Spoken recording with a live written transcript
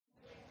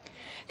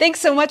Thanks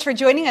so much for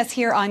joining us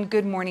here on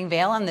Good Morning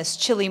Vail on this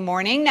chilly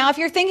morning. Now, if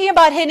you're thinking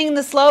about hitting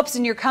the slopes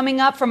and you're coming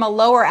up from a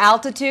lower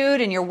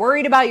altitude and you're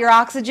worried about your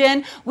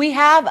oxygen, we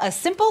have a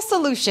simple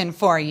solution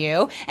for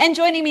you. And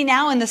joining me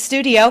now in the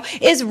studio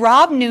is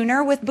Rob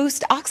Neuner with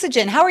Boost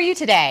Oxygen. How are you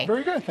today?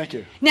 Very good, thank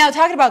you. Now,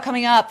 talking about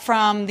coming up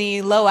from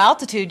the low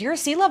altitude, you're a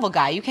sea level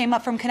guy. You came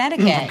up from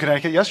Connecticut. From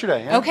Connecticut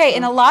yesterday. Yeah. Okay,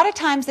 and a lot of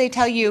times they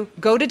tell you,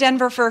 go to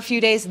Denver for a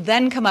few days,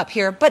 then come up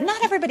here, but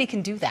not everybody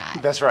can do that.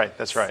 That's right,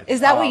 that's right.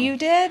 Is that what you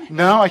did?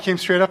 No, I came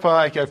straight up.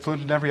 I flew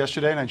into Denver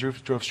yesterday and I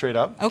drove straight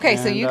up. Okay, and,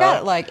 so you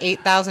got like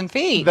 8,000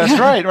 feet. That's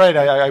right.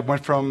 I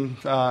went from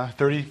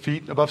 30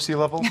 feet above sea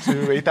level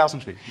to 8,000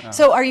 feet.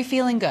 So are you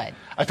feeling good?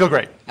 I feel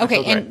great.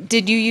 Okay, and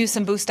did you use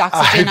some Boost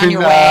Oxygen on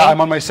your way?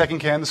 I'm on my second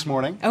can this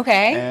morning.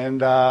 Okay.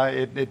 And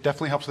it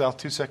definitely helps with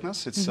altitude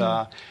sickness. It's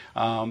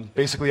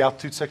basically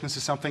altitude sickness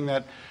is something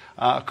that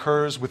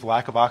occurs with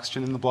lack of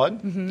oxygen in the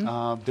blood.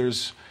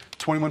 There's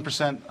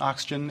 21%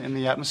 oxygen in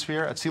the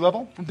atmosphere at sea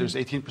level. There's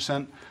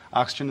 18%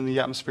 oxygen in the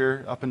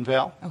atmosphere up in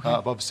Vail,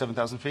 above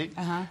 7,000 feet.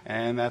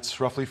 And that's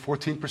roughly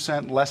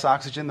 14% less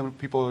oxygen than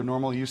people are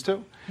normally used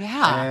to.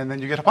 Yeah. And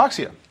then you get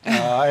hypoxia.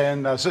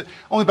 So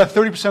only about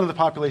 30% of the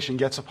population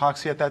gets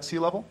hypoxia at that sea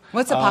level.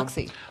 What's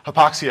hypoxia?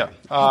 Hypoxia.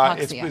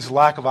 Hypoxia. It's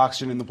lack of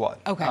oxygen in the blood.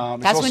 Okay.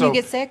 That's when you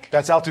get sick?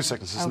 That's altitude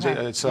sickness.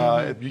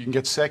 Okay. You can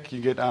get sick. You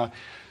get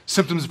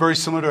symptoms very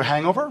similar to a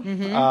hangover.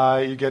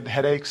 You get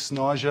headaches,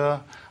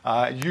 nausea.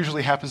 It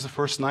usually happens the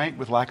first night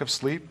with lack of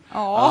sleep,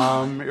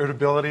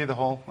 irritability, the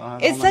whole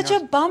It's such a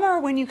bummer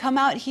when you come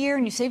out here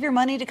and you save your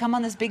money to come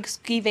on this big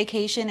ski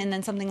vacation and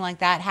then something like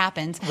that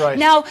happens. Right.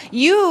 Now,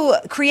 you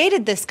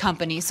created this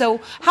company,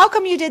 so how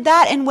come you did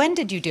that and when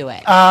did you do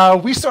it?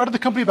 We started the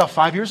company about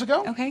 5 years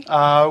ago. Okay.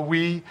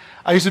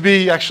 I used to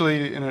be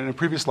actually in a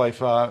previous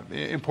life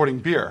importing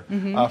beer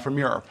from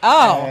Europe.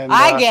 Oh, and,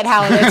 I get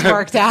how this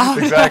worked out.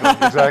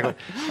 Exactly.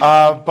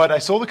 But I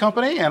sold the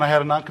company and I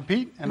had a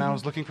non-compete and I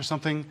was looking for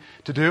something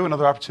to do,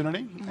 another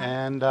opportunity.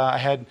 And I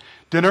had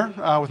dinner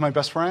with my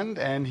best friend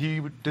and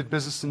he did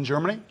business in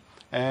Germany.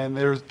 And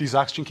there's these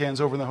oxygen cans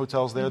over in the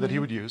hotels there that he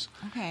would use.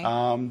 Okay.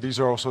 These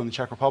are also in the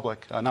Czech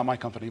Republic, not my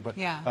company, but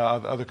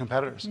other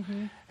competitors.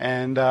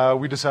 And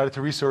we decided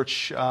to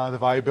research the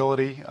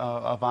viability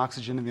of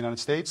oxygen in the United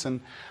States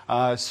and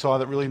saw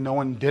that really no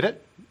one did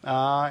it.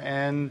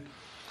 And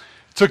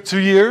it took 2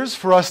 years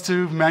for us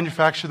to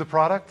manufacture the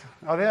product.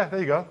 Oh yeah, there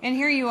you go. And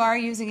here you are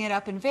using it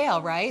up in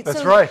Vail, right?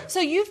 That's right.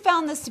 So you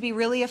found this to be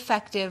really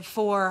effective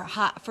for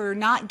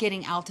not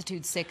getting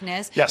altitude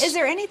sickness. Yes. Is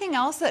there anything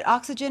else that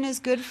oxygen is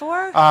good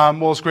for?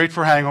 Well, it's great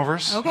for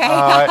hangovers. Okay.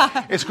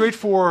 It's great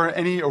for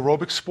any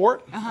aerobic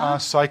sport,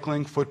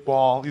 cycling,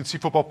 football. You'd see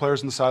football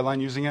players on the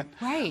sideline using it.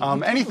 Right.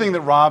 Anything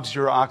that robs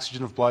your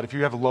oxygen of blood. If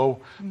you have a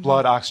low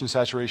blood oxygen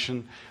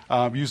saturation,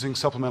 using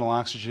supplemental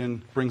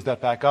oxygen brings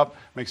that back up,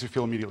 makes you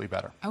feel immediately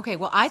better. Okay,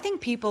 well, I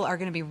think people are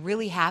going to be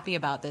really happy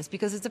about this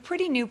because it's a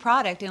pretty new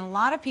product and a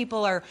lot of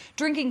people are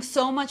drinking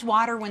so much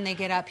water when they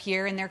get up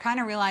here and they're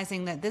kind of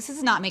realizing that this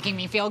is not making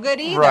me feel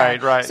good either.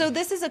 Right. So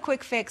this is a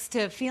quick fix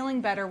to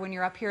feeling better when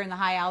you're up here in the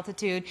high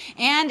altitude.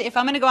 And if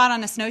I'm going to go out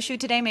on a snowshoe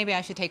today, maybe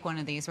I should take one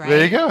of these, right?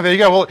 There you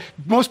go. Well,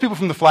 most people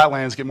from the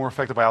flatlands get more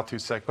affected by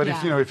altitude sick, but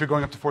Yeah. if you're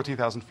going up to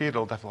 14,000 feet,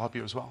 it'll definitely help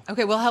you as well.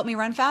 Okay, will it help me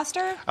run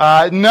faster?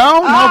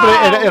 No,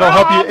 but it'll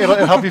help you.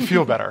 It'll help you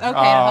feel better. Okay,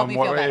 it'll help me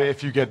feel better.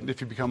 If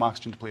you become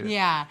oxygen depleted.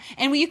 Yeah,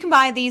 and you can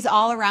buy these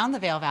all around the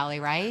Vail Valley,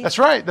 right? That's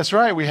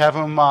right. We have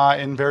them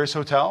in various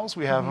hotels.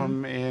 We have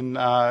them in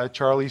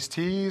Charlie's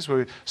Teas.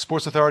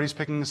 Sports Authority's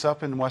picking us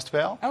up in West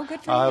Vail. Oh,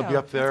 good for you. I'll be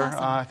up there, That's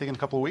awesome. I think, in a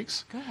couple of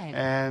weeks. Good.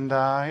 And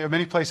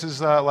many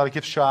places, a lot of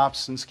gift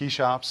shops and ski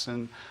shops,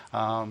 and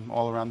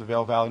all around the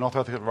Vail Valley and all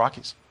throughout the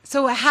Rockies.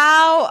 So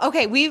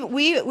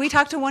we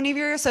talked to one of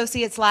your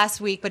associates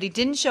last week, but he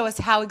didn't show us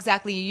how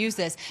exactly you use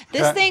this.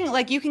 This thing,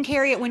 like you can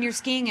carry it when you're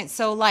skiing, it's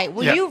so light.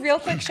 Will you real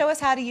quick show us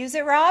how to use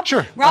it, Rob?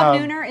 Sure. Rob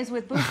Neuner is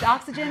with Boost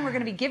Oxygen. We're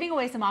going to be giving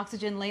away some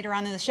oxygen later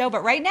on in the show,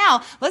 but right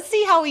now, let's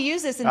see how we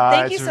use this. And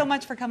thank you so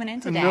much for coming in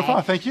today. No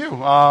problem. Thank you.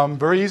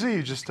 Very easy.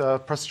 You just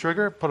press the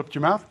trigger, put it up to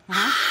your mouth,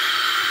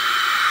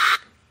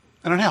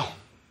 and inhale.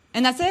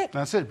 And that's it?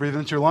 That's it. Breathe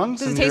into your lungs.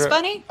 Does it taste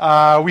funny?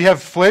 We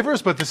have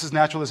flavors, but this is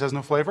natural. This has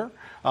no flavor.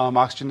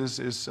 Oxygen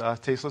is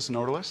tasteless and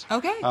odorless.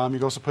 Okay. You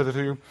can also put it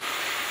through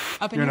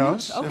Up in your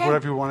nose, Okay.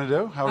 whatever you want to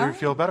do, however you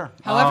feel better.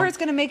 However it's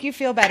going to make you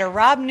feel better.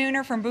 Rob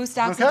Neuner from Boost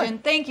Oxygen,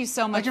 thank you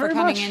so much for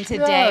coming in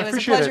today. It was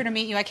a pleasure to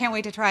meet you. I can't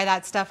wait to try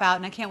that stuff out,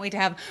 and I can't wait to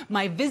have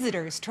my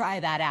visitors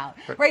try that out.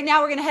 Right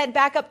now, we're going to head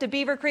back up to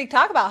Beaver Creek.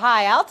 Talk about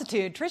high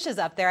altitude. Trisha's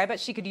up there. I bet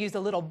she could use a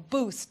little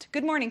boost.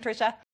 Good morning, Trisha.